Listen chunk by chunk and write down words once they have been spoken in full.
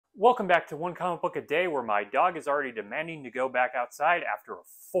Welcome back to One Comic Book a Day, where my dog is already demanding to go back outside after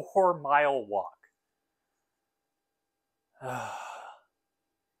a 4-mile walk.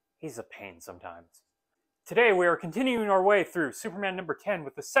 He's a pain sometimes. Today we are continuing our way through Superman number 10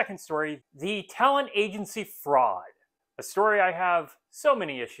 with the second story, The Talent Agency Fraud. A story I have so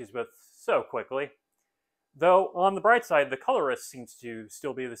many issues with so quickly. Though, on the bright side, the colorist seems to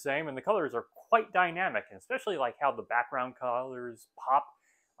still be the same, and the colors are quite dynamic, and especially like how the background colors pop,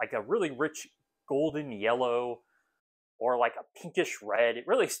 like a really rich golden yellow, or like a pinkish red. It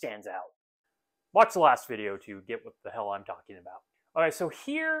really stands out. Watch the last video to get what the hell I'm talking about. Alright, so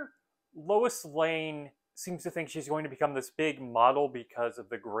here, Lois Lane seems to think she's going to become this big model because of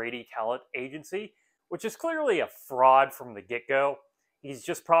the Grady Talent Agency, which is clearly a fraud from the get-go. He's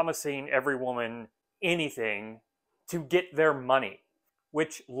just promising every woman anything to get their money,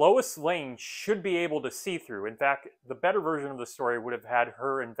 which Lois Lane should be able to see through. In fact, the better version of the story would have had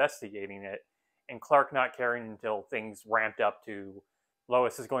her investigating it and Clark not caring until things ramped up to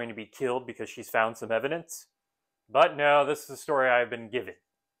Lois is going to be killed because she's found some evidence. But no, this is the story I've been given.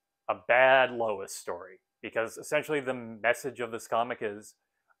 A bad Lois story. Because essentially the message of this comic is,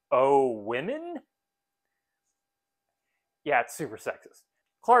 oh, women? Yeah, it's super sexist.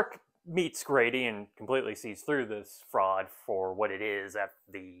 Clark meets Grady and completely sees through this fraud for what it is at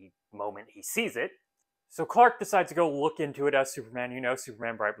the moment he sees it. So Clark decides to go look into it as Superman. You know,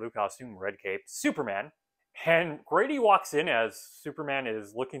 Superman, bright blue costume, red cape, Superman. And Grady walks in as Superman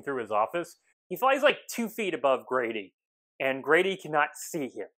is looking through his office. He flies like 2 feet above Grady, and Grady cannot see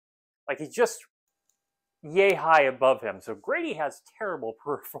him. Like, he's just yay high above him. So Grady has terrible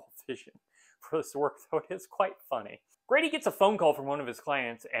peripheral vision for this work, though it is quite funny. Grady gets a phone call from one of his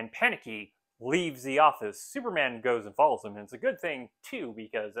clients, and panicky leaves the office. Superman goes and follows him, and it's a good thing, too,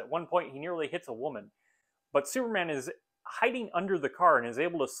 because at one point he nearly hits a woman. But Superman is hiding under the car and is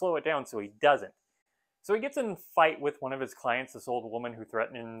able to slow it down so he doesn't. So he gets in a fight with one of his clients, this old woman who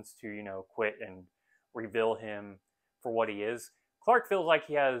threatens to, quit and reveal him for what he is. Clark feels like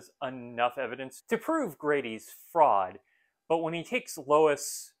he has enough evidence to prove Grady's fraud, but when he takes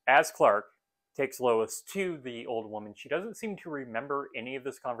Lois, as Clark, takes Lois to the old woman, she doesn't seem to remember any of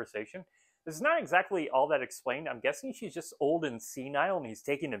this conversation. This is not exactly all that explained. I'm guessing she's just old and senile and he's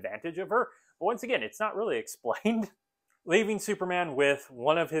taking advantage of her. But once again, it's not really explained. Leaving Superman with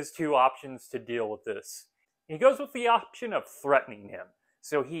one of his 2 options to deal with this. He goes with the option of threatening him.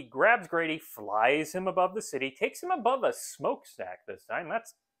 So he grabs Grady, flies him above the city, takes him above a smokestack this time.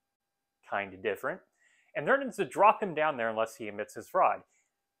 That's kind of different. And threatens to drop him down there unless he admits his fraud.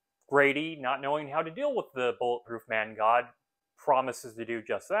 Grady, not knowing how to deal with the bulletproof man god, promises to do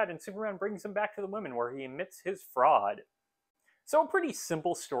just that, and Superman brings him back to the women where he admits his fraud. So a pretty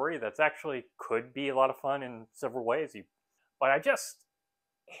simple story that's actually could be a lot of fun in several ways. But I just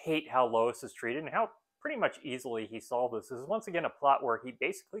hate how Lois is treated and how pretty much easily he solved this. This is once again a plot where he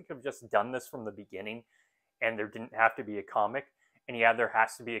basically could have just done this from the beginning and there didn't have to be a comic. And yeah, there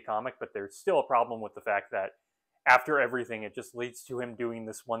has to be a comic, but there's still a problem with the fact that after everything, it just leads to him doing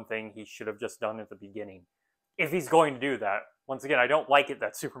this one thing he should have just done at the beginning. If he's going to do that, once again, I don't like it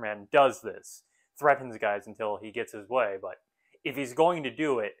that Superman does this. Threatens guys until he gets his way, but if he's going to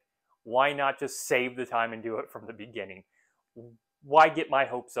do it, why not just save the time and do it from the beginning? Why get my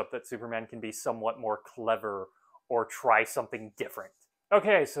hopes up that Superman can be somewhat more clever or try something different?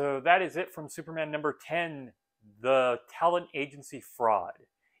 Okay, so that is it from Superman number 10, The Talent Agency Fraud.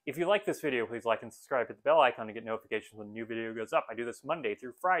 If you like this video, please like and subscribe. Hit the bell icon to get notifications when a new video goes up. I do this Monday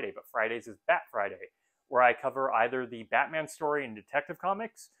through Friday, but Fridays is Bat Friday, where I cover either the Batman story in Detective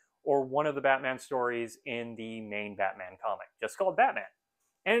Comics or one of the Batman stories in the main Batman comic, just called Batman.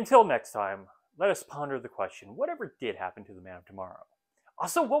 And until next time, let us ponder the question, whatever did happen to the Man of Tomorrow?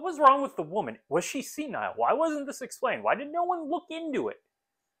 Also, what was wrong with the woman? Was she senile? Why wasn't this explained? Why did no one look into it?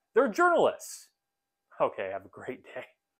 They're journalists. Okay, have a great day.